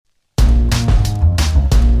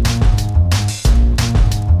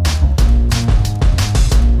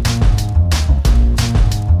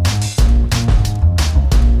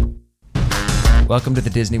Welcome to the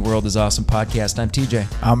Disney World is Awesome podcast. I'm TJ.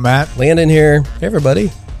 I'm Matt. Landon here. Hey,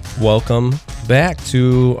 everybody. Welcome back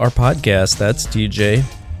to our podcast. That's TJ.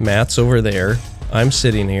 Matt's over there. I'm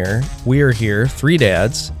sitting here. We are here. 3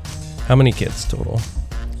 dads. How many kids total?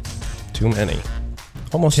 Too many.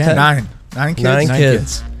 Almost 10. 9. 9 kids? 9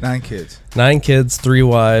 kids. 9 kids. 9 kids, 3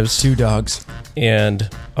 wives, 2 dogs, and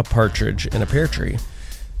a partridge in a pear tree.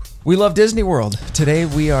 We love Disney World. Today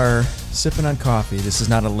we are sipping on coffee. This is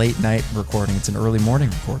not a late night recording. It's an early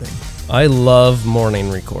morning recording. I love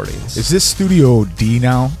morning recordings. Is this Studio D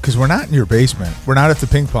now? Because we're not in your basement. We're not at the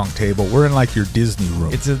ping pong table. We're in like your Disney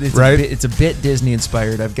room. It's right? a bit Disney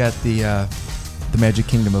inspired. I've got the Magic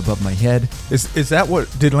Kingdom above my head. Is that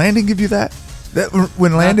what? Did Landon give you that? That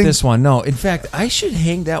when Landon? Not this one. No. In fact, I should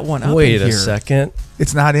hang that one up. Wait in a here. second.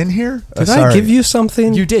 It's not in here. Did I give you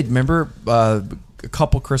something? You did. Remember a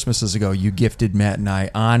couple Christmases ago, you gifted Matt and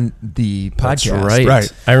I on the podcast. That's right.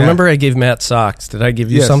 Right. I remember I gave Matt socks. Did I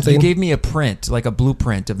give you Yes. something? You gave me a print, like a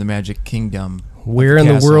blueprint of the Magic Kingdom. Where in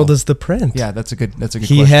the castle. world is the print? Yeah, that's a good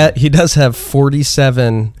He question. He does have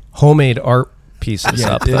 47 homemade art pieces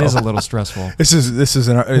Yeah, up. it though. is a little stressful. It's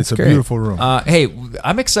a great. beautiful room. Hey,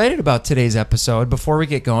 I'm excited about today's episode. Before we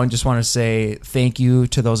get going, just want to say thank you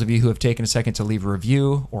to those of you who have taken a second to leave a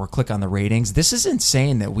review or click on the ratings. This is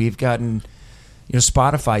insane that we've gotten,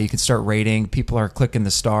 Spotify, you can start rating. People are clicking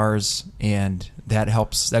the stars, and that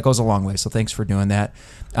helps. That goes a long way, so thanks for doing that.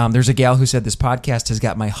 There's a gal who said this podcast has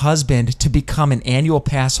got my husband to become an annual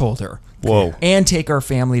pass holder. Whoa. And take our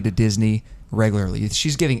family to Disney regularly.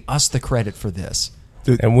 She's giving us the credit for this.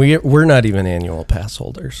 And we're not even annual pass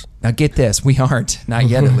holders. Now get this, we aren't, not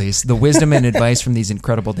yet at least. The wisdom and advice from these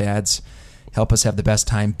incredible dads help us have the best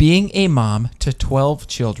time being a mom to 12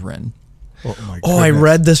 children. my Oh, I goodness.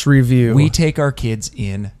 read this review. We take our kids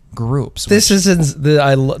in groups. This which is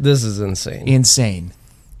this is insane. insane.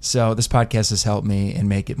 So this podcast has helped me and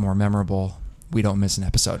make it more memorable. We don't miss an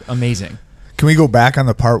episode. Amazing. Can we go back on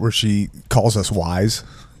the part where she calls us wise?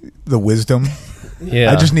 The wisdom.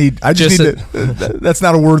 Yeah. I just need to. That's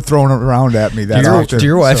not a word thrown around at me that often. Do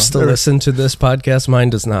your wife So, still listen to this podcast? Mine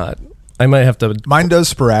does not. I might have to. Mine does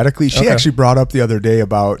sporadically. She Okay. actually brought up the other day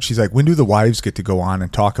about, she's like, when do the wives get to go on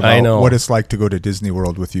and talk I about know. what it's like to go to Disney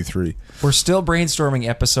World with you 3? We're still brainstorming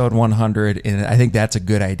episode 100, and I think that's a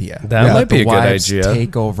good idea. That might be The a good wives idea.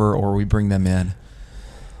 take over, or we bring them in.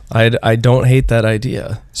 I don't hate that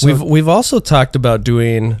idea. So- We've also talked about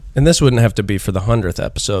doing, and this wouldn't have to be for the 100th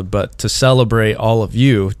episode, but to celebrate all of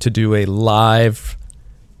you, to do a live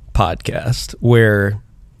podcast where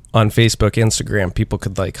on Facebook, Instagram, people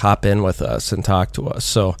could like hop in with us and talk to us.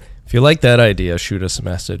 So if you like that idea, shoot us a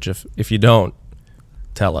message. If you don't,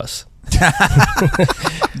 tell us.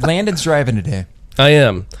 Landon's driving today. I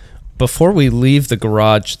am. Before we leave the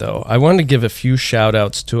garage, though, I wanted to give a few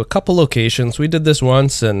shout-outs to a couple locations. We did this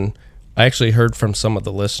once, and I actually heard from some of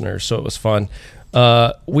the listeners, so it was fun.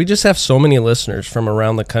 We just have so many listeners from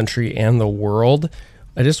around the country and the world.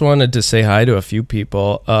 I just wanted to say hi to a few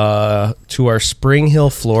people. To our Spring Hill,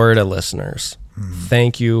 Florida listeners,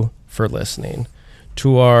 thank you for listening.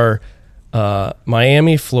 To our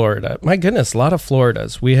Miami, Florida. My goodness, a lot of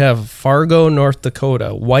Floridas. We have Fargo, North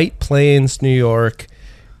Dakota, White Plains, New York,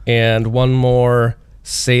 and one more,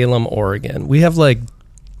 Salem, Oregon. We have like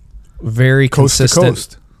very Coast to consistent,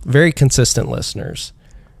 coast. very consistent listeners.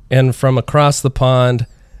 And from across the pond,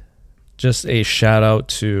 just a shout out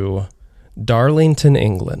to Darlington,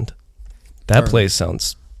 England. That place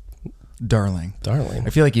sounds Darling. darling. I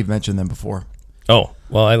feel like you've mentioned them before. Oh,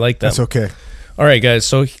 well, I like them. That's okay. All right, guys.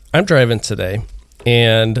 So I'm driving today,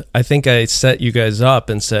 and I think I set you guys up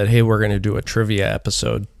and said, hey, we're going to do a trivia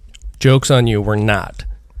episode. Joke's on you, we're not.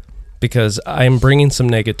 Because I'm bringing some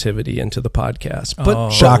negativity into the podcast. But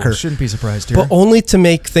Shocker. Shouldn't be surprised here. but only to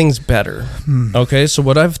make things better. Okay, so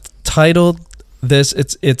what I've titled this,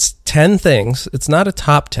 it's 10 things. It's not a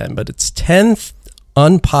top 10, but it's 10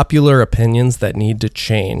 unpopular opinions that need to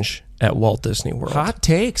change at Walt Disney World. Hot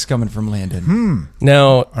takes coming from Landon.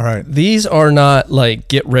 Now, All right. these are not like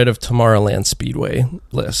get rid of Tomorrowland Speedway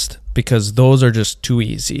list, because those are just too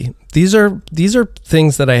easy. These are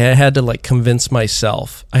things that I had to like convince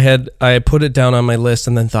myself. I put it down on my list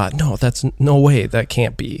and then thought, no, that's no way, that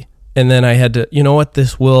can't be. And then I had to, you know what,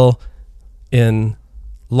 this will in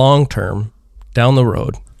long term down the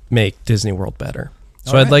road make Disney World better.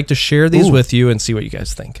 So All I'd right. like to share these Ooh. with you and see what you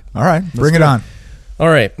guys think. All right. Bring it on. All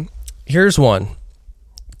right. Here's one.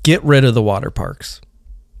 Get rid of the water parks.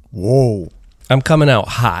 Whoa. I'm coming out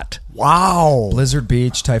hot. Wow. Blizzard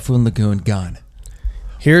Beach, Typhoon Lagoon, gone.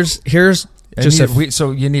 Here's And just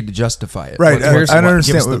so you need to justify it. Right. What- I don't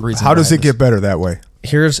give us the understand. reason How does why it get better that way?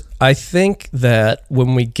 I think that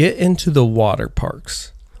when we get into the water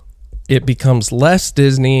parks, it becomes less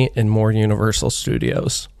Disney and more Universal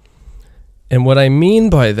Studios. And what I mean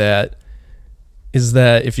by that is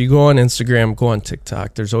that if you go on Instagram, go on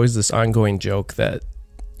TikTok, there's always this ongoing joke that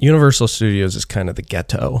Universal Studios is kind of the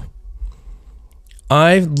ghetto.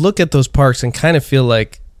 I look at those parks and kind of feel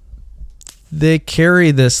like they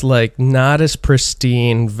carry this like not as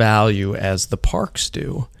pristine value as the parks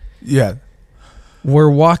do. Yeah. We're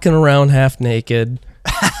walking around half naked.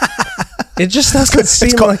 It just doesn't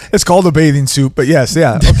seem like... It's called a bathing suit, but yes,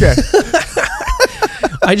 yeah, okay.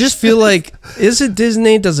 I just feel like, is it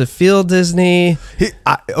Disney? Does it feel Disney?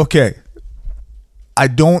 Okay. I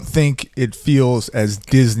don't think it feels as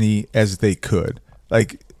Disney as they could.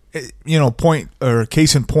 Like, you know,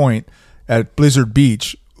 case in point, at Blizzard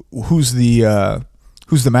Beach, who's the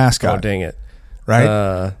mascot? Oh, dang it.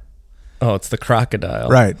 Right? It's the crocodile.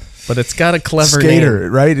 Right. But it's got a clever Skater,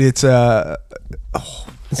 name. right? It's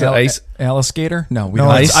Is it Ice? Alligator? No, we no,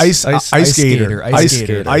 don't. it's Ice Skater. Ice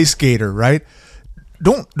Skater. Ice Skater, right?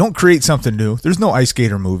 Don't create something new. There's no Ice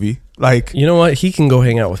Skater movie. Like, You know what? He can go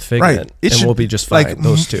hang out with Figment, right. and we'll be just fine.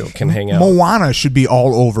 Those two can hang out. Moana should be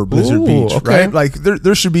all over Blizzard Ooh, Beach, okay. right? Like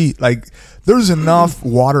there should be like there's enough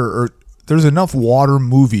water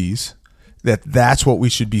movies that's what we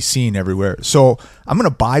should be seeing everywhere. So I'm going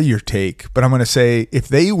to buy your take, but I'm going to say if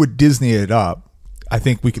they would Disney it up, I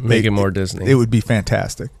think we could Make it more Disney. It would be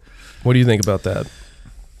fantastic. What do you think about that?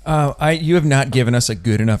 You have not given us a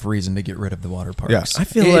good enough reason to get rid of the water parks. Yes. I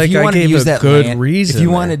feel like I gave a good reason. If you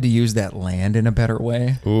there. wanted to use that land in a better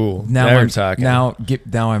way, Ooh, now we're I'm talking. Now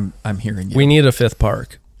I'm hearing you. We need a fifth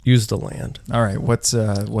park. Use the land. All right, what's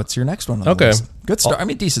your next one on the Okay. list? Good start. I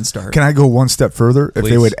mean, decent start. Can I go one step further? If they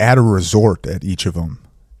Please. would add a resort at each of them,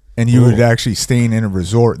 and you would actually staying in a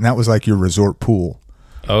resort, and that was like your resort pool.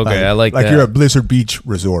 Okay, I like that. Like you're at Blizzard Beach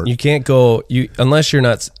Resort. You can't go unless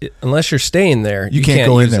you're staying there. You can't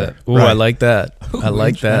go in use there. It. Ooh, Right. I like that. I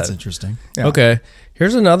like that. That's interesting. Yeah. Okay,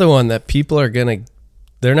 here's another one that people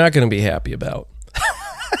they're not gonna be happy about.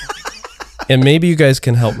 And maybe you guys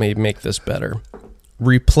can help me make this better.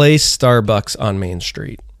 Replace Starbucks on Main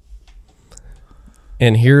Street.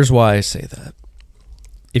 And here's why I say that.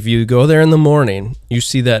 If you go there in the morning, you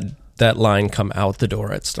see that line come out the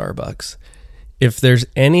door at Starbucks. If there's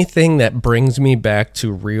anything that brings me back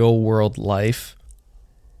to real world life,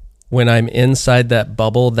 when I'm inside that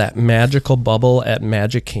bubble, that magical bubble at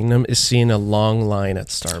Magic Kingdom, is seeing a long line at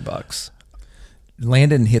Starbucks.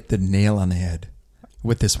 Landon hit the nail on the head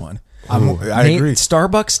with this one. I agree.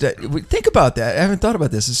 Starbucks. Think about that. I haven't thought about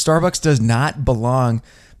this. Starbucks does not belong.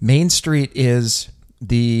 Main Street is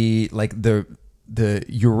the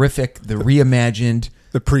horrific, the reimagined,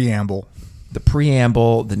 The preamble. the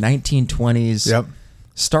 1920s. Yep.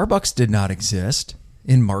 Starbucks did not exist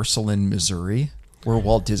in Marceline, Missouri, where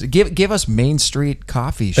Walt Disney. Give us Main Street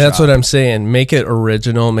coffee shop. That's what I'm saying. Make it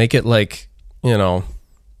original. Make it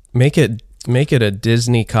make it a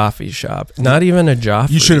Disney coffee shop. Not even a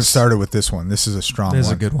Joffrey's. You should have started with this one. This is a strong This is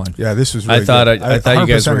one. a good one. Yeah, this was really I thought good. I thought you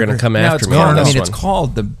guys were going to 100% come Now after it's me called, on I this mean, one. it's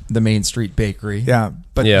called the Main Street Bakery. Yeah.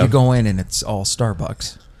 But Yeah. you go in and it's all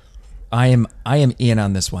Starbucks. I am in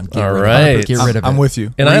on this one. Get All rid right. of it. Get rid of it. I'm with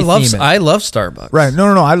you. And Retheme it. I love Starbucks. Right. No.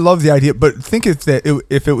 I love the idea. But think if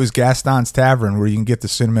it was Gaston's Tavern where you can get the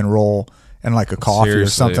cinnamon roll and like a coffee Seriously. or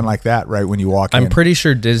something like that, right, when you walk in. I'm pretty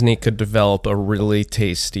sure Disney could develop a really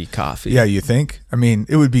tasty coffee. Yeah, you think? I mean,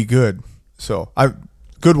 it would be good. So,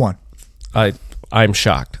 good one. I'm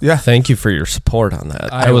shocked. Yeah. Thank you for your support on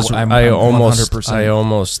that. I'm almost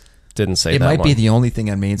 100%. didn't say It that might one. be the only thing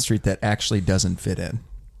on Main Street that actually doesn't fit in.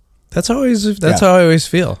 That's how I Yeah. always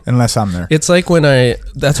feel. Unless I'm there. It's like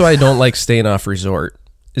that's why I don't like staying off resort,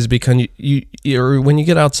 is because when you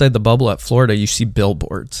get outside the bubble at Florida, you see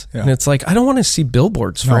billboards. Yeah. And it's like, I don't want to see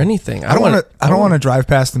billboards for No. anything. I don't want to drive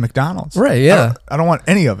past the McDonald's. Right, yeah. I don't want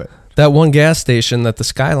any of it. That one gas station that the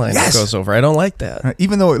Skyliner Yes. goes over. I don't like that.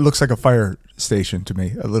 Even though it looks like a fire station to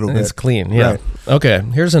me a little bit. It's clean, yeah. Right. Okay,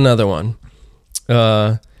 here's another one.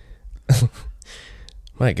 My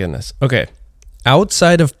goodness. Okay.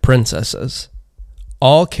 Outside of princesses,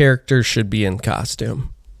 all characters should be in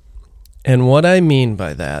costume. And what I mean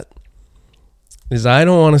by that is I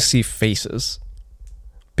don't want to see faces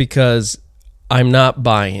because I'm not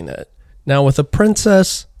buying it. Now, with a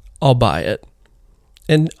princess, I'll buy it.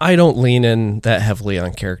 And I don't lean in that heavily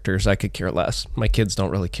on characters. I could care less. My kids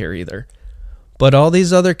don't really care either. But all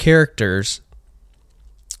these other characters,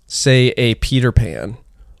 say a Peter Pan,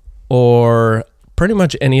 or pretty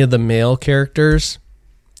much any of the male characters,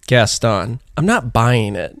 Gaston, I'm not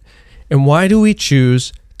buying it. And why do we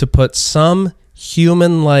choose to put some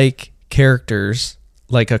human-like characters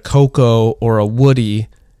like a Coco or a Woody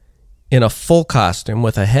in a full costume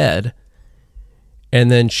with a head,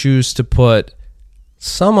 and then choose to put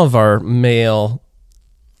some of our male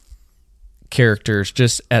characters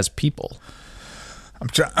just as people. I'm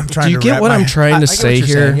trying. Do you to get wrap what my- I'm trying to I get say what you're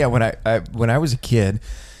here? saying. Yeah, when I was a kid,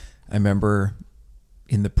 I remember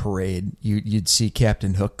in the parade, you'd see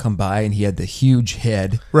Captain Hook come by, and he had the huge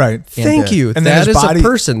head. Right. Thank And, you. and then That his is body- a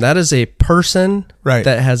person. That is a person Right.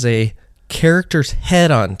 that has a character's head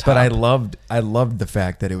on top. But I loved the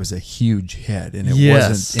fact that it was a huge head, and it Yes.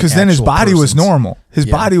 wasn't Because then his actual body was person's. normal. His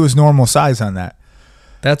Yeah. body was normal size on that.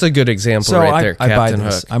 That's a good example So right there, I buy Captain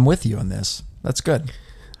this. Hook. I'm with you on this. That's good.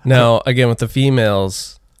 Now, again, with the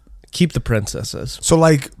females, keep the princesses. So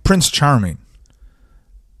like Prince Charming,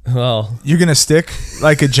 Well, you're gonna stick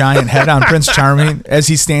like a giant head on Prince Charming as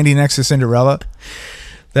he's standing next to Cinderella.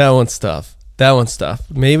 that one's tough. That one's tough.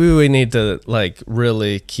 Maybe we need to like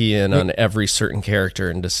really key in on every certain character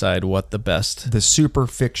and decide what the best. The super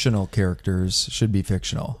fictional characters should be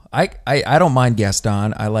fictional. I don't mind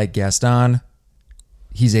Gaston. I like Gaston.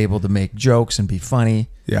 He's able to make jokes and be funny.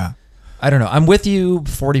 Yeah. I don't know. I'm with you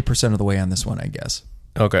 40% of the way on this one, I guess.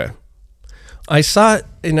 Okay. I saw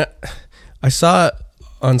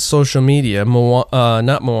on social media,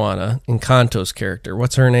 not Moana, Encanto's character.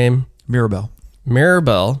 What's her name? Mirabelle.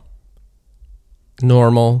 Mirabelle,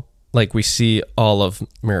 normal, like we see all of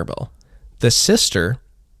Mirabelle. The sister,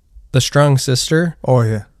 the strong sister, Oh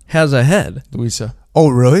yeah. has a head. Louisa. Oh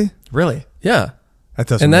really? Really? Yeah. That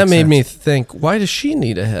doesn't. And that make made me sense. think, why does she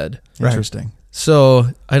need a head? Right. Interesting. So,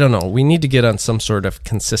 I don't know. We need to get on some sort of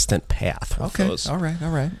consistent path with Okay. those. All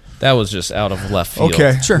right. That was just out of left field.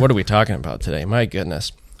 Okay. Sure. What are we talking about today? My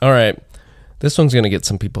goodness. All right. This one's going to get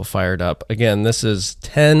some people fired up. Again, this is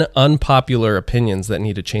 10 unpopular opinions that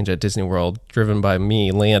need to change at Disney World, driven by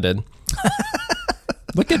me, Landon.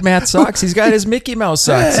 Look at Matt's socks. He's got his Mickey Mouse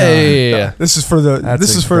socks on. Hey. This is for the That's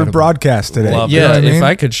this is for the incredible. broadcast today. Love You know yeah, what I if mean?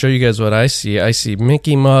 I could show you guys what I see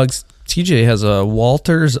Mickey mugs. TJ has a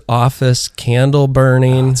Walter's office candle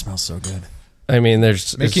burning. It smells so good. I mean,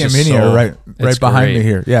 there's Mickey it's and just Minnie so- are right it's behind great. me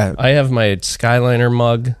here. Yeah. I have my Skyliner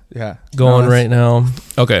mug Yeah. going No, right now.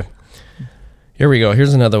 Okay. Here we go.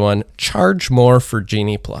 Here's another one. Charge more for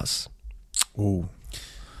Genie Plus. Ooh.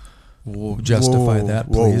 We'll justify Whoa, that,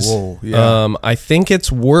 whoa, please. Whoa, yeah. I think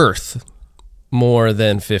it's worth more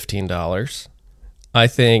than $15. I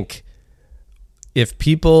think if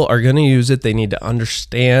people are going to use it, they need to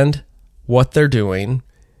understand what they're doing,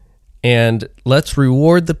 and let's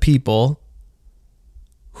reward the people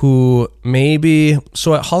who maybe,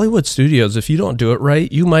 so at Hollywood Studios, if you don't do it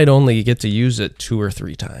right, you might only get to use it 2 or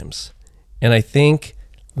 3 times. And I think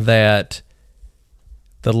that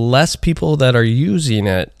the less people that are using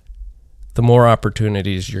it, the more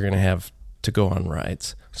opportunities you're going to have to go on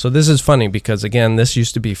rides. So this is funny because, again, this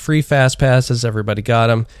used to be free fast passes. Everybody got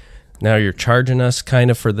them. Now you're charging us kind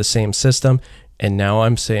of for the same system. And now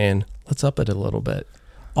I'm saying, let's up it a little bit.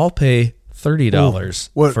 I'll pay $30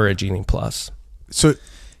 What- for a Genie Plus. So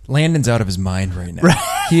Landon's out of his mind right now.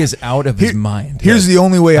 He is out of his mind. here's the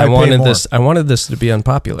only way I pay wanted more. this. I wanted this to be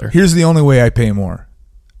unpopular. Here's the only way I pay more.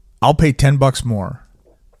 I'll pay $10 more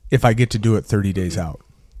if I get to do it 30 days out.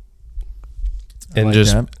 And like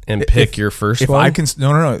just that. and pick your first If one. I can,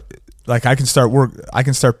 no. Like I can start work. I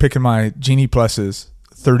can start picking my Genie Pluses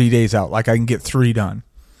 30 days out. Like I can get 3 done.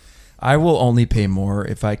 I will only pay more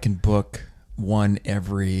if I can book one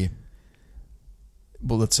every,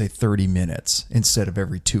 well, let's say 30 minutes instead of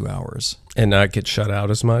every 2 hours. and not get shut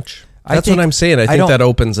out as much. I That's think- what I'm saying. I think don't- that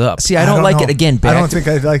opens up. See, I don't like know. it. Again, I back don't to- think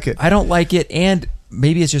I like it. I don't like it, and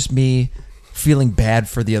maybe it's just me feeling bad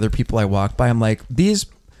for the other people I walk by. I'm like,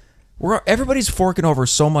 everybody's forking over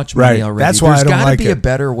so much money Right. already. That's why There's I don't gotta like be a it.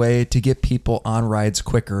 better way to get people on rides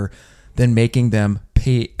quicker than making them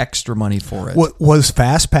pay extra money for it. What was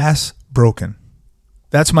Fast Pass broken?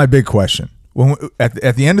 That's my big question. When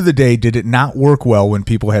at the end of the day, did it not work well when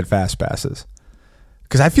people had Fast Passes?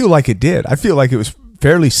 Because I feel like it did. I feel like it was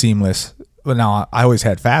fairly seamless. Well, now I always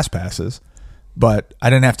had Fast Passes, but I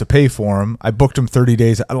didn't have to pay for them. I booked them 30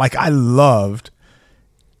 days. Like I loved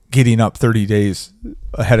getting up 30 days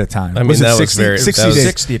ahead of time. I mean, that was very- 60 that was- days.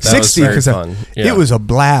 60, that was very 'cause fun. Yeah. It was a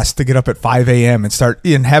blast to get up at 5 a.m. and start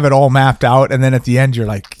and have it all mapped out. And then at the end, you're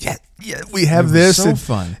like, yeah, we have was this. so and,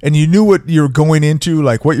 fun. And you knew what you're going into,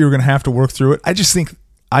 like what you were going to have to work through it. I just think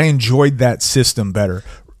I enjoyed that system better.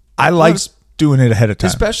 I liked doing it ahead of time.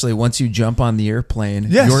 Especially once you jump on the airplane,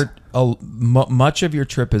 Yes. much of your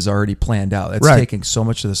trip is already planned out. That's Right. taking so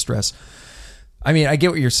much of the stress. I mean, I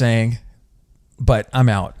get what you're saying, but I'm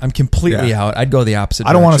out. I'm completely Yeah. out. I'd go the opposite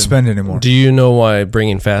I don't want to direction. spend anymore. Do you know why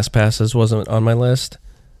bringing fast passes wasn't on my list?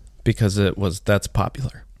 because that's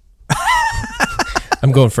popular.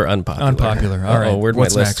 I'm going for unpopular. Unpopular. All right. Where'd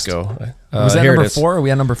What's my next? list go? Was that here it number is. 4? Are we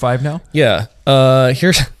on number 5 now? Yeah.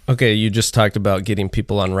 Okay. You just talked about getting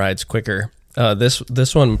people on rides quicker.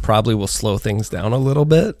 This one probably will slow things down a little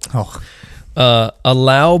bit.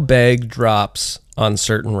 Allow bag drops on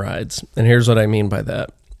certain rides, and here's what I mean by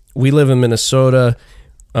that. We live in Minnesota.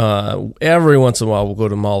 Every once in a while, we'll go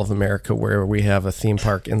to Mall of America, where we have a theme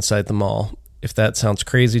park inside the mall. If that sounds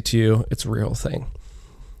crazy to you, it's a real thing.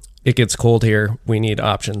 It gets cold here. We need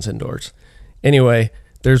options indoors. Anyway,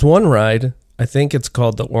 there's one ride, I think it's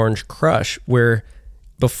called the Orange Crush, where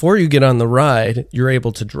before you get on the ride, you're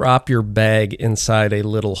able to drop your bag inside a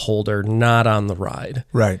little holder, not on the ride.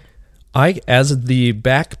 Right. As the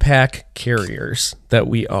backpack carriers that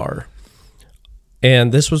we are,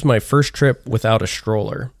 and this was my first trip without a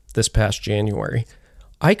stroller this past January,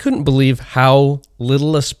 I couldn't believe how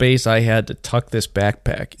little a space I had to tuck this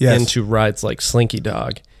backpack into rides like Slinky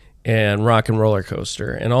Dog and Rock and Roller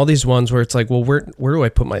Coaster and all these ones where it's like, well, where do I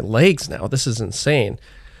put my legs now? This is insane.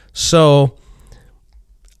 So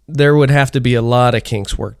there would have to be a lot of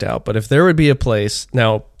kinks worked out. But if there would be a place,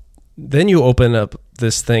 now then you open up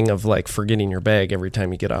this thing of like forgetting your bag every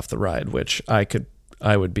time you get off the ride, which I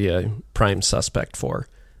would be a prime suspect for.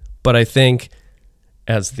 But I think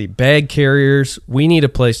as the bag carriers, we need a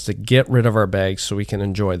place to get rid of our bags so we can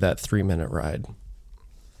enjoy that 3-minute ride.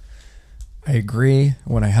 I agree.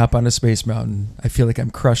 When I hop onto Space Mountain, I feel like I'm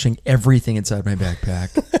crushing everything inside my backpack.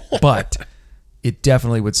 But it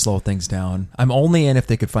definitely would slow things down. I'm only in if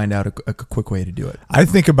they could find out a quick way to do it. I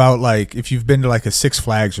think about like if you've been to like a Six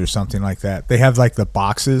Flags or something like that. They have like the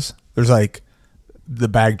boxes. There's like the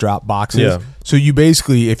bag drop boxes. Yeah. So you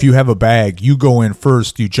basically, if you have a bag, you go in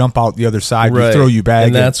first, you jump out the other side, you throw your bag,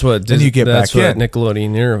 and that's what then you get back in. That's what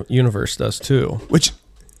Nickelodeon Universe does too. Which,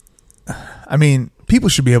 I mean, people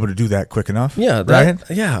should be able to do that quick enough. Yeah, right.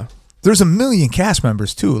 Yeah. There's a million cast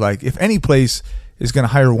members too. Like if any place is going to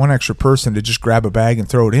hire one extra person to just grab a bag and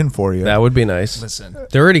throw it in for you, That would be nice. Listen,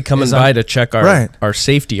 They're already coming by to check our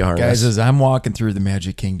safety harness. guys, as I'm walking through the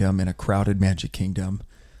Magic Kingdom in a crowded Magic Kingdom,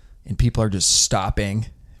 and people are just stopping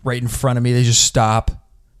right in front of me, they just stop.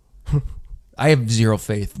 I have zero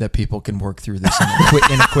faith that people can work through this in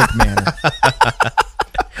a quick manner.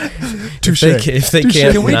 If they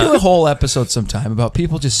can't, Can we do a whole episode sometime about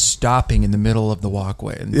people just stopping in the middle of the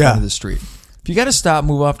walkway in front of the street? If you got to stop,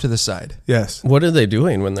 move off to the side. Yes. What are they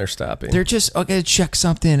doing when they're stopping? They're just, okay, check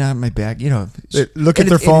something on my bag. You know, They look at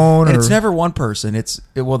their phone. And or, it's never one person.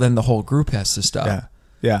 Well, then the whole group has to stop. Yeah.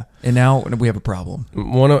 Yeah. And now we have a problem.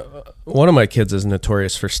 One of my kids is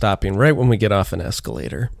notorious for stopping right when we get off an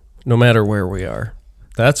escalator, no matter where we are.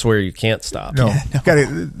 That's where you can't stop. No.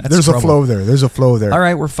 There's trouble. a flow there. There's a flow there. All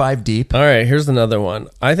right, we're 5 deep. All right, here's another one.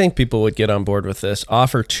 I think people would get on board with this.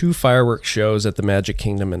 Offer 2 fireworks shows at the Magic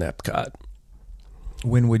Kingdom in Epcot.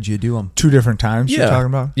 When would you do them? 2 different times you're talking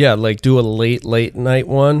about? Yeah, like do a late night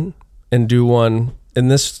one and do one.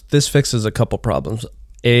 And this fixes a couple problems.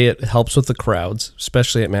 A, it helps with the crowds,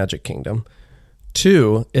 especially at Magic Kingdom.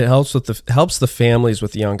 2, it helps the families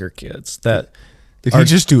with younger kids. Did he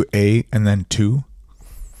just do A and then 2?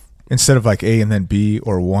 Instead of like A and then B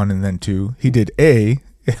or 1 and then 2, he did A,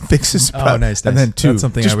 it fixes nice. and then 2. That's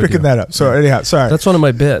something just I would picking do. that up. So anyhow, sorry. That's one of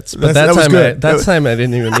my bits. But That was good. that time I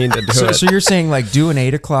didn't even mean to do it. So you're saying like do an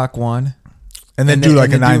 8 o'clock one, and then do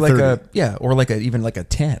like a 9:30. Or even like a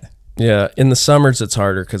 10. Yeah, in the summers it's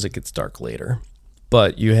harder because it gets dark later.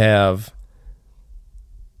 But you have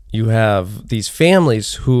these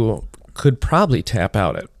families who could probably tap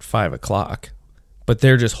out at 5 o'clock, but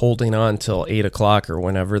they're just holding on till 8 o'clock or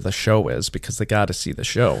whenever the show is because they got to see the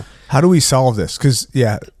show. How do we solve this? Because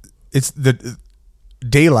it's the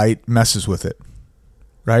daylight messes with it,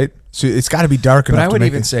 right? So it's got to be dark enough. But I would to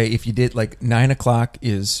even say if you did like 9 o'clock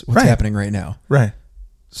is what's Right. happening right now. right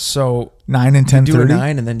So 9 and you do a 10:30.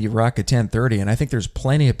 9 and then you rock a 10:30, and I think there's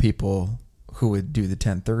plenty of people who would do the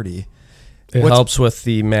 10:30. It helps with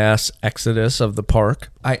the mass exodus of the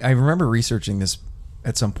park. I remember researching this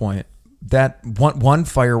at some point. That one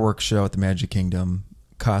fireworks show at the Magic Kingdom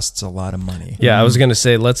costs a lot of money. Yeah, I was going to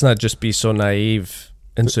say, let's not just be so naive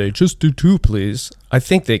and say, just do 2, please. I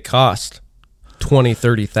think they cost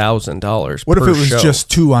 $20,000-$30,000 What if per it was show.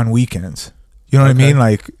 just 2 on weekends? You know what I mean?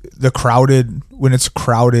 Like when it's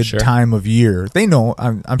crowded Sure. time of year, they know.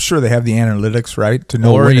 I'm sure they have the analytics, right, to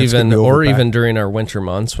know or when it's gonna even be or overpacked. even during our winter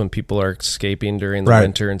months when people are escaping during the Right.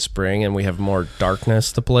 winter and spring and we have more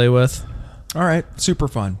darkness to play with. All right, super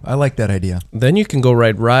fun. I like that idea. Then you can go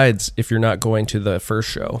ride rides if you're not going to the first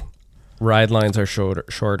show. Ride lines are shorter.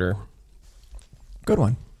 Good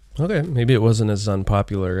one. Okay, maybe it wasn't as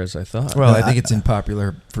unpopular as I thought. Well, I think it's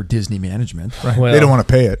unpopular for Disney management. Right. Well, They don't want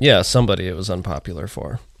to pay it. Yeah, somebody it was unpopular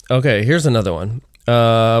for. Okay, here's another one.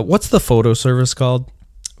 What's the photo service called?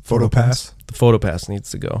 PhotoPass. The PhotoPass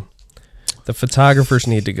needs to go. The photographers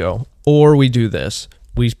need to go. Or we do this.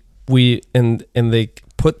 We and they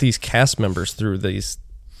put these cast members through these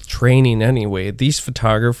training anyway. These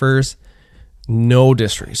photographers, no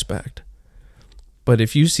disrespect, but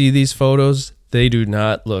if you see these photos, they do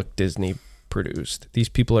not look Disney produced. These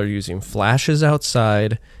people are using flashes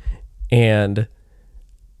outside, and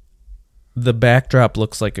the backdrop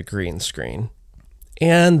looks like a green screen.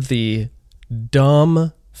 And the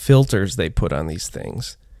dumb filters they put on these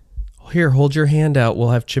things. Here, hold your hand out. We'll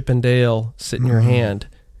have Chip and Dale sit in your hand.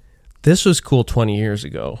 This was cool 20 years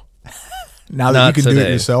ago. Now that Not you can do today.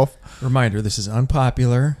 it yourself. Reminder, this is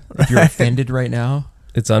unpopular. If you're offended right now,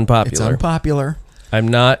 It's unpopular. it's unpopular. I'm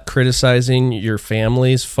not criticizing your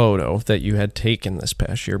family's photo that you had taken this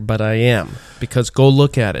past year, but I am. Because go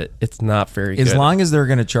look at it. It's not very good. As long as they're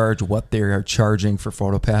going to charge what they are charging for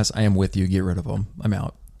PhotoPass, I am with you. Get rid of them. I'm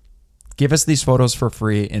out. Give us these photos for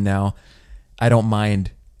free, and now I don't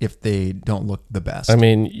mind if they don't look the best. I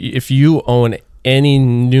mean, if you own any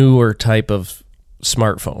newer type of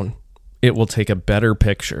smartphone, it will take a better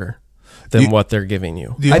picture than what they're giving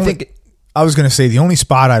you. I think I was going to say the only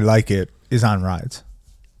spot I like it is on rides.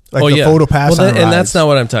 Like the PhotoPass on rides. And that's not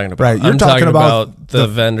what I'm talking about. Right, you're I'm talking talking about about the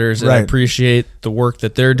vendors, and I right. appreciate the work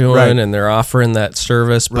that they're doing, Right. and they're offering that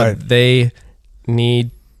service, but Right. they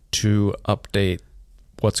need to update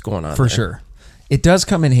what's going on for there. sure. It does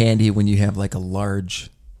come in handy when you have like a large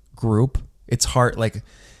group. It's hard, like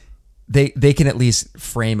they can at least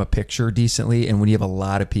frame a picture decently, and when you have a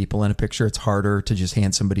lot of people in a picture, it's harder to just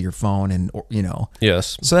hand somebody your phone and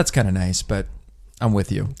Yes. So that's kind of nice, but I'm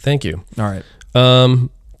with you. Thank you. All right.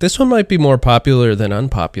 This one might be more popular than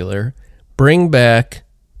unpopular. Bring back,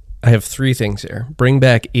 I have three things here. Bring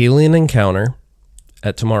back Alien Encounter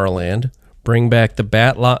at Tomorrowland. Bring back the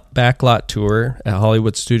Backlot Tour at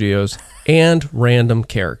Hollywood Studios, and Random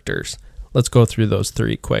Characters. Let's go through those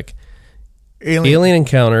three quick. Alien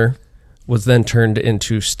Encounter was then turned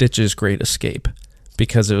into Stitch's Great Escape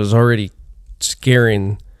because it was already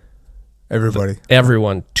scaring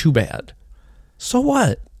everyone too bad. So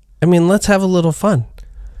what? I mean, let's have a little fun.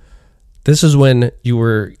 This is when you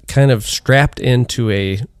were kind of strapped into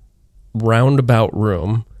a roundabout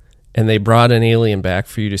room, and they brought an alien back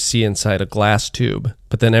for you to see inside a glass tube.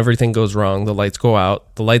 But then everything goes wrong. The lights go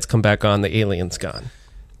out. The lights come back on. The alien's gone.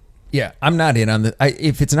 Yeah, I'm not in on the.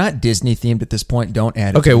 If it's not Disney themed at this point, don't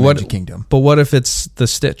add it to the Magic Kingdom. But what if it's the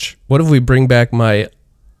Stitch? What if we bring back my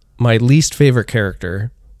least favorite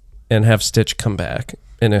character and have Stitch come back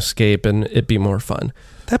and escape, and it be more fun?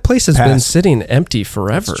 That place has been sitting empty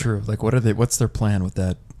forever. That's true. Like, what's their plan with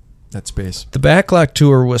that space? The Backlot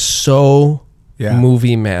Tour was so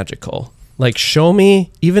movie magical. Like, show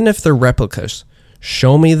me, even if they're replicas,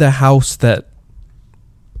 show me the house that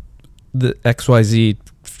the XYZ,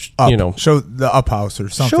 show the up house or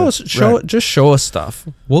something. Just show us stuff.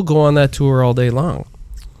 We'll go on that tour all day long.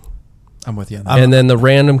 I'm with you on that. And then the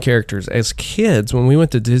random characters. As kids, when we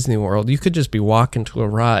went to Disney World, you could just be walking to a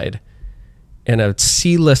ride, and a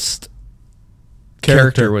C-list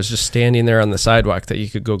character was just standing there on the sidewalk that you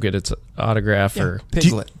could go get its autograph. Or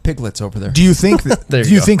Piglet's over there. Do you think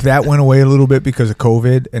think that went away a little bit because of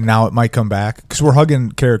COVID, and now it might come back? Because we're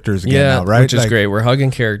hugging characters again now, right? Which is great. We're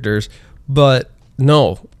hugging characters, but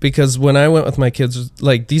no, because when I went with my kids,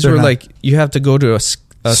 like these were like you have to go to a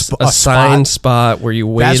assigned spot where you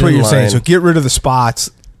wait. That's what you're saying. line. So get rid of the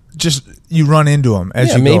spots. Just you run into them as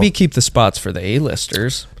you go. Maybe keep the spots for the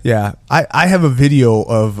A-listers. Yeah, I have a video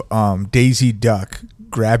of Daisy Duck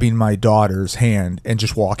grabbing my daughter's hand and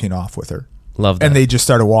just walking off with her. Love that. And they just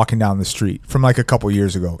started walking down the street from like a couple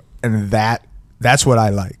years ago, and that's what I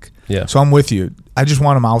like. Yeah. So I'm with you. I just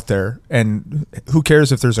want them out there, and who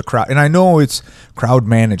cares if there's a crowd? And I know it's crowd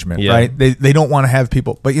management, right? They don't want to have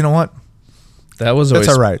people, but you know what? That's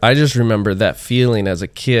all right. I just remember that feeling as a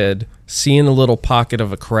kid, seeing a little pocket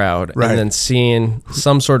of a crowd, and then seeing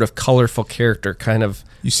some sort of colorful character kind of.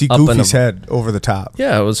 You see Goofy's head over the top.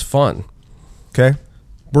 Yeah, it was fun. Okay.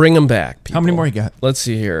 Bring them back, people. How many more you got? Let's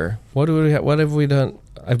see here. What have we done?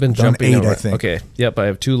 I've been jumping 8, over. I think. Okay. Yep, I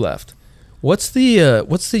have 2 left. What's the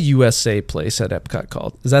USA place at Epcot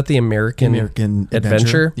called? Is that the American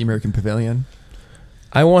Adventure? The American Pavilion?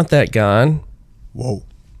 I want that gone. Whoa.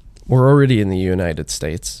 We're already in the United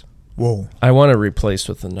States. Whoa. I want to replace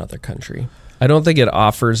with another country. I don't think it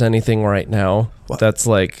offers anything right now that's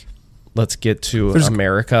like, let's get to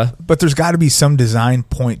America. But there's got to be some design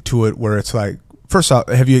point to it where it's like first off,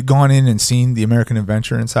 have you gone in and seen the American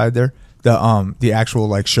Adventure inside there? The actual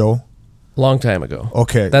like show? Long time ago.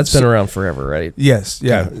 Okay. That's been around forever, right? Yes,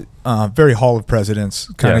 yeah. Very Hall of Presidents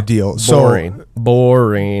kind of deal.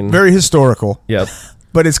 Boring. Very historical. Yep.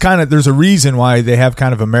 But it's kind of, there's a reason why they have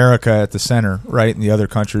kind of America at the center, right, in the other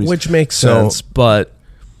countries. Which makes sense, but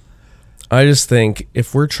I just think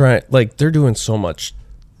if we're trying, like, they're doing so much.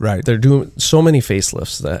 Right. They're doing so many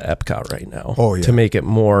facelifts at Epcot right now. Oh, yeah. To make it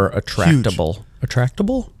more attractable.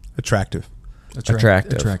 Attractable? Attractive.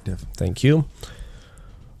 Attractive. Thank you.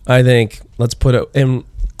 I think let's put it in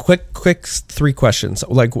quick 3 questions.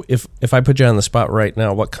 Like, if I put you on the spot right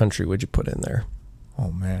now, what country would you put in there? Oh,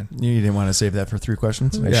 man. You didn't want to save that for 3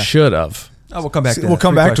 questions? I should have. Oh, we'll come back to that. We'll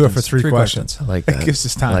come back to it for 3 questions. I like that. It gives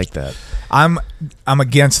us time. I like that. I'm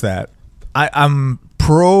against that. I'm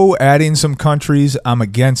pro adding some countries. I'm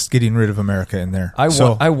against getting rid of America in there.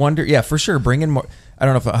 I wonder, yeah, for sure. Bring in more. I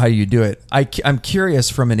don't know how you do it. I'm curious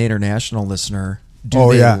from an international listener.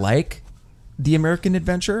 Do they like the American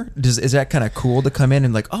Adventure? Is that kind of cool to come in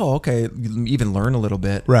and like, oh, okay, even learn a little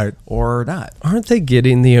bit, right? Or not? Aren't they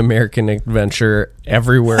getting the American Adventure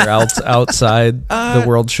everywhere else outside the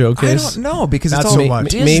World Showcase? I don't know because not it's all so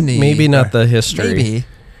much. Disney. Maybe not the history. Maybe.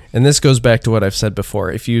 And this goes back to what I've said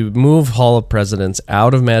before. If you move Hall of Presidents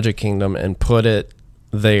out of Magic Kingdom and put it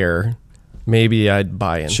there, maybe I'd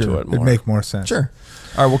buy into it more. It'd make more sense. Sure.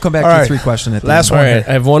 All right, we'll come back to the 3 question at the last end. one. All right,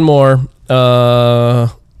 I have one more.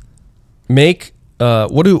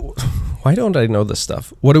 Why don't I know this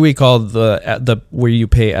stuff? What do we call the where you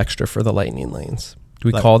pay extra for the lightning lanes? Do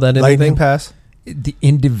we call that anything? Lightning Pass? The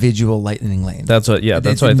individual lightning lane. That's what I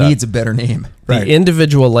It thought. needs a better name. The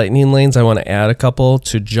individual lightning lanes, I want to add a couple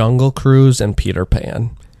to Jungle Cruise and Peter Pan.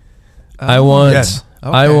 I want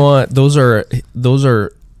those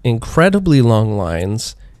are incredibly long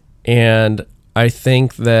lines, and I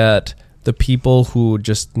think that the people who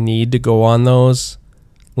just need to go on those,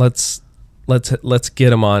 let's get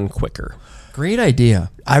them on quicker. Great idea.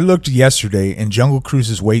 I looked yesterday, and Jungle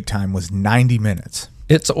Cruise's wait time was 90 minutes.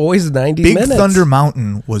 It's always 90 Big minutes. Thunder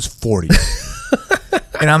Mountain was 40.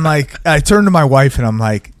 And I'm like, I turned to my wife and I'm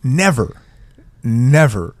like, never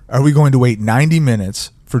are we going to wait 90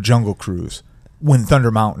 minutes for Jungle Cruise when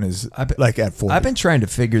Thunder Mountain is like at 40. I've been trying to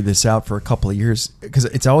figure this out for a couple of years because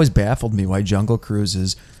it's always baffled me why Jungle Cruise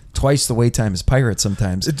is twice the wait time as Pirates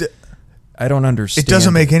sometimes. I don't understand. It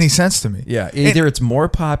doesn't make any sense to me. Yeah, either it's more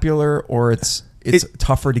popular or it's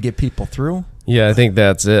tougher to get people through. Yeah, I think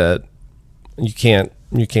that's it. You can't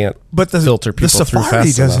filter people through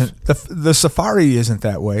fast enough. The Safari isn't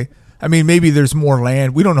that way. I mean, maybe there's more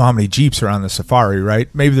land. We don't know how many Jeeps are on the Safari,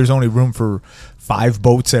 right? Maybe there's only room for 5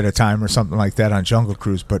 boats at a time or something like that on Jungle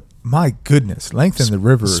Cruise. But my goodness, lengthen the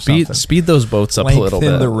river or something. Speed those boats up a little bit.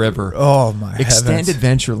 Lengthen the river. Oh, my Extend heavens.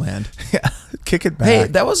 Adventureland. Yeah, kick it back. Hey,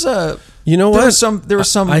 that was a... You know what? There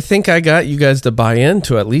was some. I think I got you guys to buy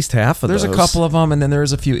into at least half of those. There's a couple of them, and then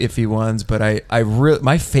there's a few iffy ones. But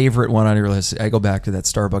my favorite one on your list. I go back to that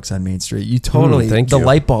Starbucks on Main Street. The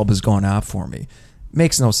light bulb is going off for me.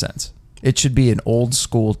 Makes no sense. It should be an old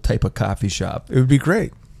school type of coffee shop. It would be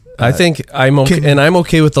great. I think I'm okay, and I'm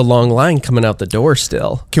okay with the long line coming out the door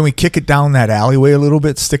still. Can we kick it down that alleyway a little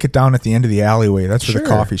bit? Stick it down at the end of the alleyway. That's where the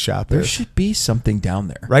coffee shop There is. should be something down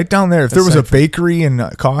there. Right down there. If there was a bakery and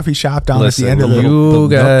a coffee shop down at the end of the you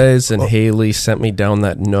guys and Haley sent me down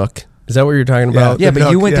that Nook. Is that what you're talking about? Yeah,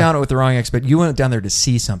 but you went down it with the wrong expect. You went down there to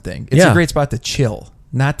see something. It's a great spot to chill,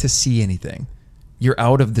 not to see anything. You're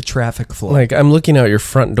out of the traffic flow. Like, I'm looking out your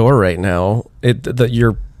front door right now.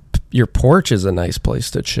 Your porch is a nice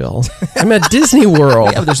place to chill. I'm at Disney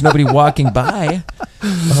World. Yeah, but there's nobody walking by.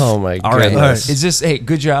 Oh my All right. goodness. Is this? Hey,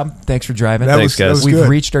 good job. Thanks for driving. Thanks, guys. was We've good.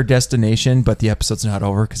 reached our destination, but the episode's not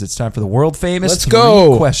over because it's time for the world famous. Let's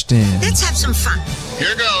go. Questions. Let's have some fun.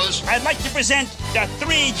 Here goes. I'd like to present the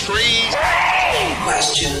three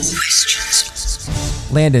Questions.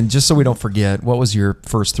 Landon, just so we don't forget, what was your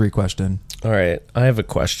first 3 question? All right. I have a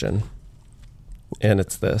question, and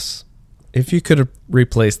it's this. If you could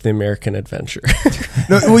replace the American Adventure.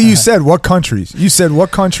 No, well, you said what countries? You said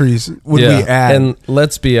what countries would we add? And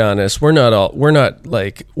let's be honest, we're not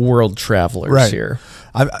like world travelers here.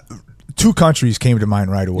 2 countries came to mind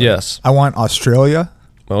right away. Yes. I want Australia.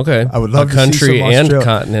 Okay. I would love a to see country some and Australia.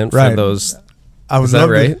 continent Right. for those. I would Is that love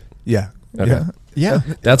right? to, yeah. Okay. Yeah. Yeah.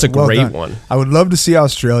 That's a Well great done. one. I would love to see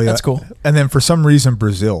Australia. That's cool. And then for some reason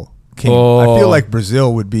Brazil came. I feel like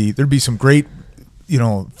Brazil there'd be some great,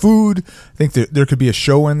 food. I think there could be a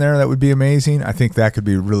show in there that would be amazing. I think that could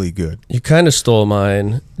be really good. You kind of stole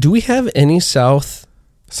mine. Do we have any South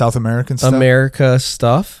South American stuff. America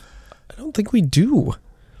stuff? I don't think we do.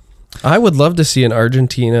 I would love to see an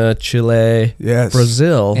Argentina, Chile, Yes.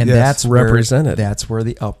 Brazil, And Yes. that's represented. That's where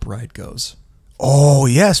the upride goes. Oh,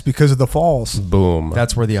 yes, because of the falls. Boom.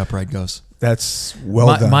 That's where the upride goes. That's well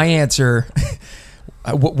done. My answer.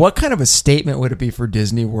 What kind of a statement would it be for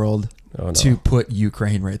Disney World to put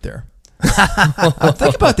Ukraine right there?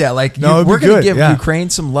 Think about that. Like, No, it'd be we're going to good, give yeah. Ukraine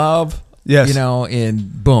some love. Yes. You know,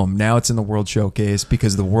 and boom, now it's in the World Showcase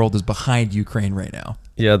because the world is behind Ukraine right now.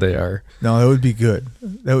 Yeah, they are. No, that would be good.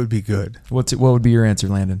 That would be good. What would be your answer,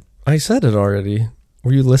 Landon? I said it already.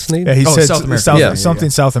 Were you listening? Yeah, he Oh, said South America. something Yeah.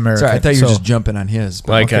 South America. Sorry, I thought you were So- just jumping on his.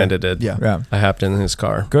 but I okay. kind of did. Yeah. Yeah. I hopped in his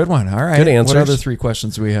car. Good one. All right. Good answers. What other 3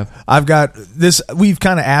 questions do we have? I've got this. We've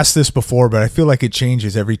kind of asked this before, but I feel like it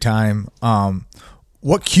changes every time.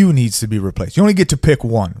 What cue needs to be replaced? You only get to pick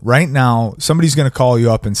one. Right now, somebody's going to call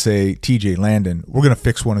you up and say, TJ, Landon, we're going to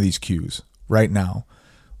fix one of these cues right now.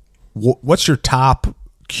 What's your top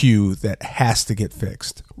cue that has to get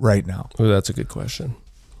fixed right now? Oh, that's a good question.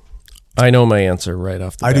 I know my answer right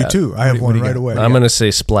off the I bat. do too. I have what one do you right got? away. I'm going to say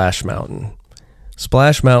Splash Mountain.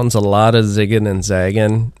 Splash Mountain's a lot of zigging and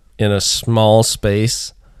zagging in a small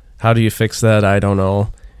space. How do you fix that? I don't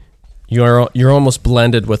know. You're almost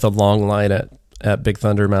blended with a long line at Big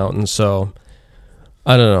Thunder Mountain, so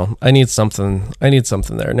I don't know. I need something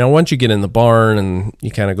there. Now, once you get in the barn and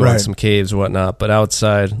you kind of go in Right. some caves and whatnot, but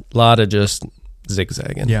outside, a lot of just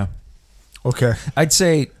zigzagging. Yeah. Okay. I'd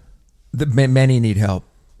say many need help.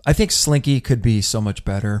 I think Slinky could be so much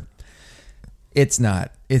better. It's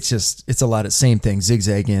not. It's a lot of same thing.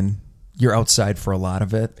 Zigzagging. You're outside for a lot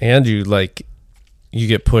of it. And you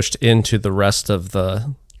get pushed into the rest of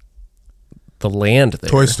the land there.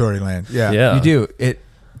 Toy Story Land. Yeah. Yeah. You do.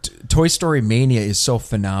 Toy Story Mania is so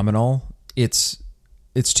phenomenal. It's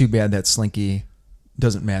too bad that Slinky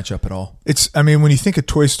doesn't match up at all. I mean, when you think of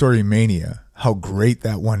Toy Story Mania, how great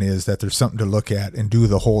that one is, that there's something to look at and do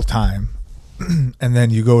the whole time. And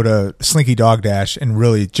then you go to Slinky Dog Dash, and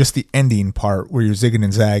really just the ending part where you're zigging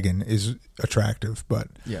and zagging is attractive. But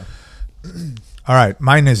Yeah. all right,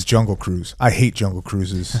 mine is Jungle Cruise. I hate Jungle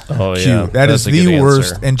Cruises. Oh, Cue. yeah. That is That's a the good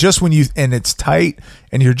worst. answer. And just when and it's tight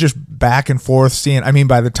and you're just back and forth seeing, I mean,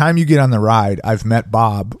 by the time you get on the ride, I've met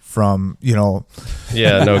Bob from,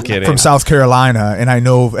 Yeah, no kidding. from South Carolina, and I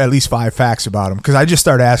know at least 5 facts about him because I just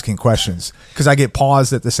start asking questions because I get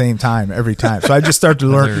paused at the same time every time. So I just start to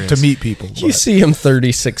learn to Hilarious. meet people. You see him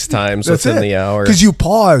 36 times within the hour. Because you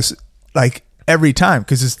pause like every time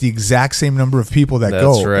because it's the exact same number of people that That's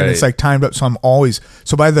go, right. and it's like timed up. So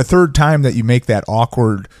by the third time that you make that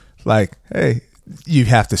awkward, like, hey, you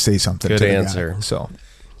have to say something. Good to the answer. guy. So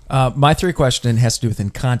My 3 question has to do with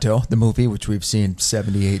Encanto, the movie, which we've seen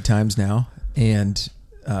 78 times now. And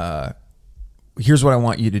here's what I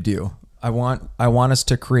want you to do. I want us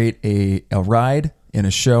to create a ride and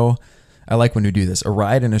a show. I like when we do this. A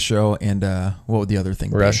ride and a show, and what would the other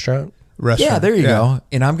thing be? Restaurant? restaurant. Yeah, there you go.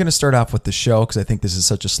 And I'm going to start off with the show because I think this is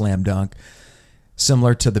such a slam dunk.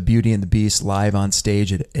 Similar to the Beauty and the Beast live on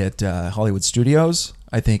stage at Hollywood Studios.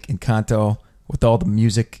 I think Encanto, with all the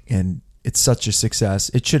music, and it's such a success,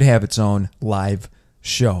 it should have its own live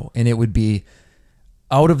show. And it would be,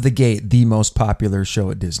 out of the gate, the most popular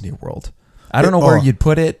show at Disney World. I don't know where you'd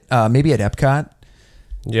put it. Maybe at Epcot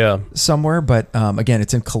Yeah. somewhere. But again,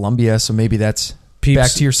 it's in Colombia, so maybe that's Peeps-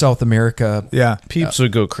 back to your South America. Yeah, Peeps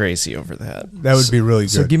would go crazy over that. that would be really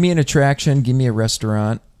good. So give me an attraction, give me a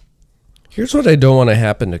restaurant. Here's what I don't want to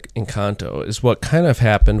happen to Encanto is what kind of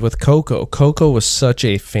happened with Coco. Coco was such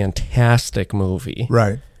a fantastic movie.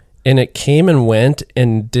 Right. And it came and went,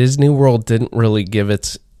 and Disney World didn't really give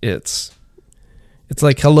its it's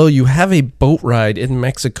like, hello, you have a boat ride in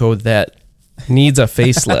Mexico that needs a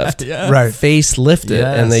facelift. Right. Facelift it,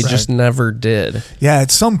 and they Yes. just never did. Yeah, at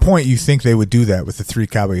some point you think they would do that with the Three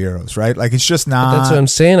Caballeros, right? Like it's just not. That's what I'm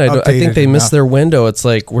saying. I think updated they missed enough. their window. It's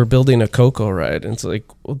like, we're building a Coco ride. And it's like,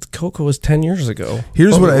 well, Coco was 10 years ago.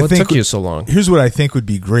 Here's what I what think took you so long? Here's what I think would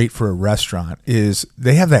be great for a restaurant is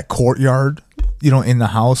they have that courtyard, in the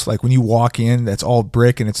house. Like when you walk in, that's all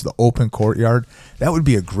brick and it's the open courtyard. That would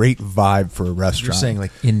be a great vibe for a restaurant. You're saying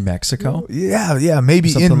like in Mexico? Yeah, maybe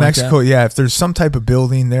Something in like Mexico. that? Yeah, if there's some type of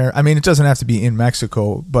building there. I mean, it doesn't have to be in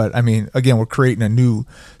Mexico, but I mean, again, we're creating a new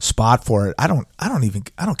spot for it. I don't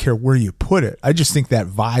care where you put it. I just think that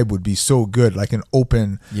vibe would be so good, like an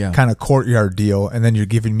open Yeah. kind of courtyard deal, and then you're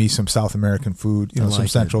giving me some South American food, I some like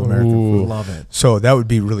Central it. American food. Love it. So that would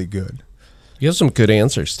be really good. You have some good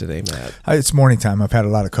answers today, Matt. It's morning time. I've had a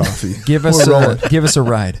lot of coffee. Give us We're rolling. give us a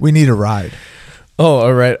ride. We need a ride. Oh,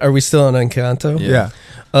 all right. Are we still on Encanto? Yeah.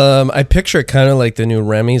 I picture it kind of like the new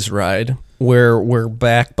Remy's ride, where we're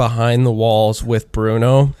back behind the walls with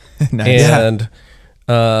Bruno, Nice. and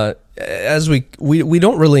as we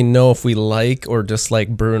don't really know if we like or dislike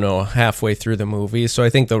Bruno halfway through the movie, so I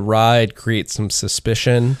think the ride creates some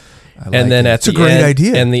suspicion, and then at the end, a great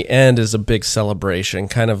idea. And the end is a big celebration,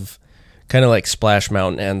 kind of like Splash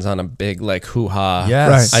Mountain ends on a big like hoo-ha.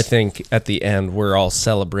 Yes. Right. I think at the end we're all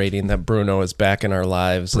celebrating that Bruno is back in our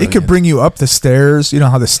lives. It could bring you up the stairs. You know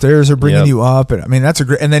how the stairs are bringing Yep. you up. And I mean, that's a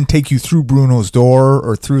great, and then take you through Bruno's door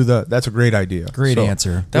or through that's a great idea. Great So,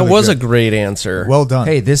 answer. That really was good. a great answer. Well done.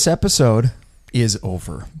 Hey, this episode is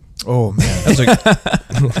over. Oh man. I was like,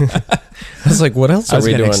 I was like, what else I are was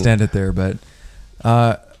we going to doing? extend it there, but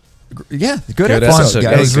Good good episode, episode,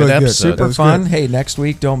 guys. That was Good really good. episode. Super That was fun. good. Hey, next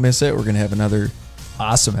week, don't miss it. We're going to have another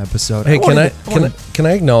awesome episode. Hey, wanna- can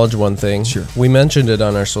I acknowledge one thing? Sure. We mentioned it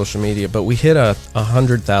on our social media, but we hit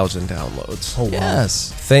 100,000 downloads. Oh, wow.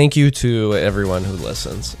 Yes. Thank you to everyone who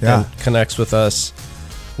listens Yeah. and connects with us.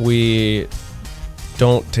 We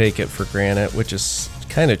don't take it for granted, which is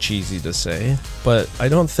kind of cheesy to say, but I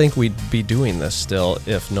don't think we'd be doing this still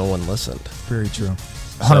if no one listened. Very true.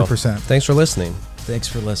 100%. Thanks for listening. Thanks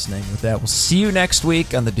for listening. With that, we'll see you next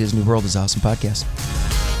week on the Disney World is Awesome podcast.